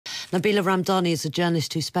Nabila Ramdani is a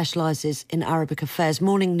journalist who specialises in Arabic affairs.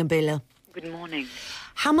 Morning, Nabila. Good morning.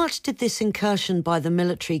 How much did this incursion by the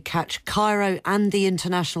military catch Cairo and the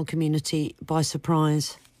international community by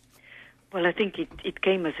surprise? Well, I think it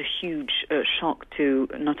came as a huge shock to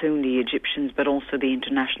not only Egyptians but also the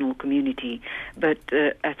international community. But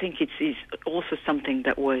I think it's also something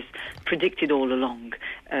that was predicted all along.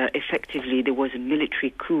 Effectively, there was a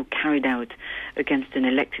military coup carried out against an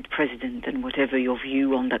elected president, and whatever your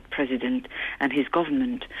view on that president and his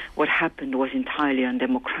government, what happened was entirely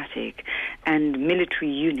undemocratic. And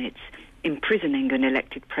military units imprisoning an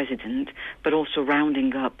elected president, but also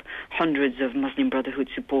rounding up hundreds of Muslim Brotherhood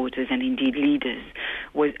supporters and indeed leaders,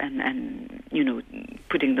 and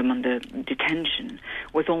putting them under detention,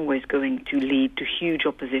 was always going to lead to huge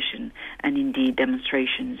opposition and indeed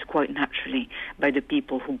demonstrations, quite naturally, by the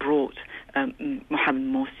people who brought Mohamed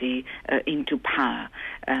Morsi into power.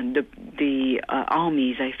 And the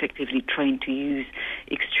armies are effectively trained to use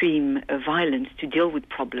extreme violence to deal with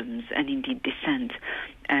problems and indeed dissent.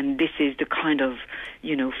 And this is the kind of,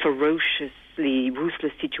 ferociously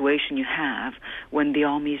ruthless situation you have when the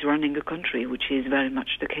army is running a country, which is very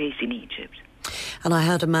much the case in Egypt. And I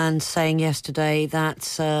heard a man saying yesterday that,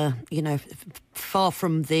 far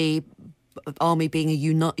from the army being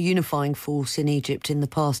a unifying force in Egypt in the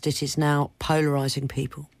past, it is now polarising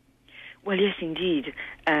people. Well, yes, indeed.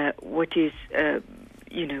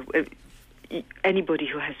 Anybody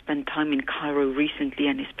who has spent time in Cairo recently,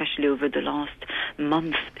 and especially over the last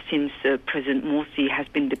month since President Morsi has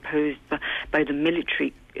been deposed by the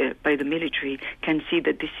military, can see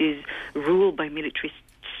that this is ruled by military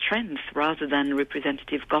strength rather than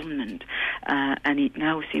representative government. And it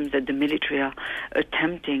now seems that the military are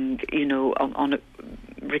attempting, on a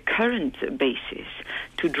recurrent basis,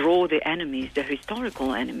 to draw the enemies, the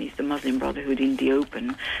historical enemies, the Muslim Brotherhood, in the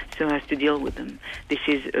open so as to deal with them. This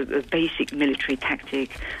is a basic military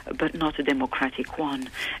tactic, but not a democratic one.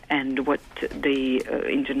 And what the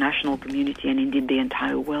international community and indeed the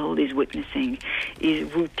entire world is witnessing is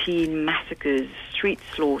routine massacres, street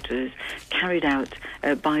slaughters carried out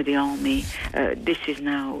by the army. This is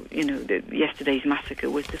now, yesterday's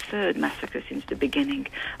massacre was the third massacre since the beginning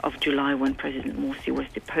of July when President Morsi was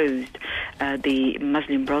deposed. The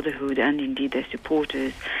Muslim Brotherhood and indeed their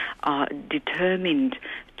supporters are determined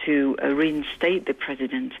to reinstate the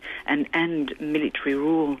president and end military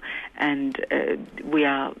rule, and there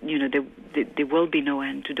will be no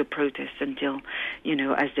end to the protests until,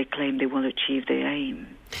 as they claim, they will achieve their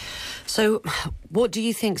aim. So what do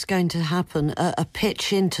you think is going to happen? A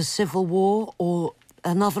pitch into civil war or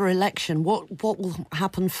another election? What will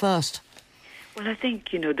happen first? Well, I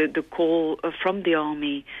think, the call from the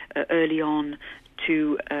army early on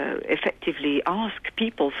to effectively ask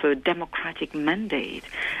people for a democratic mandate,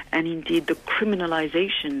 and indeed the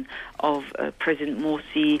criminalization of President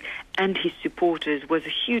Morsi and his supporters was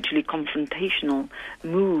a hugely confrontational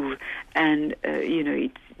move, and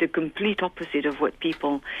it's the complete opposite of what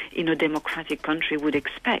people in a democratic country would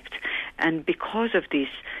expect. And because of this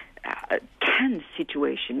tense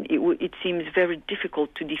situation, it seems very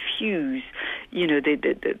difficult to diffuse,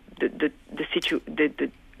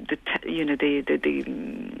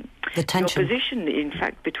 the tension. Opposition, in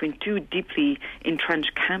fact, between two deeply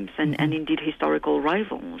entrenched camps and indeed historical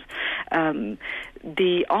rivals.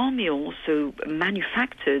 The army also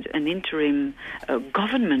manufactured an interim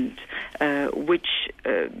government, which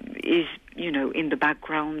is, in the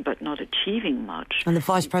background but not achieving much. And the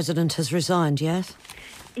vice president has resigned, yes?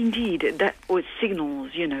 Indeed, that was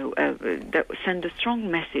signals, that send a strong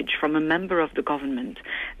message from a member of the government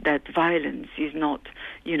that violence is not,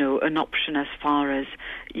 an option as far as,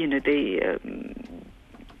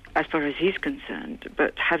 as far as he's concerned.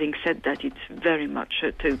 But having said that, it's very much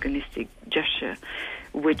a tokenistic gesture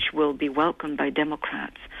which will be welcomed by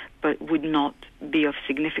Democrats, but would not be of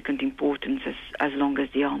significant importance as long as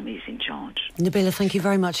the army is in charge. Nabila, thank you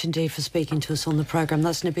very much indeed for speaking to us on the programme.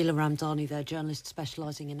 That's Nabila Ramdani, their journalist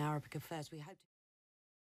specialising in Arabic affairs. We hope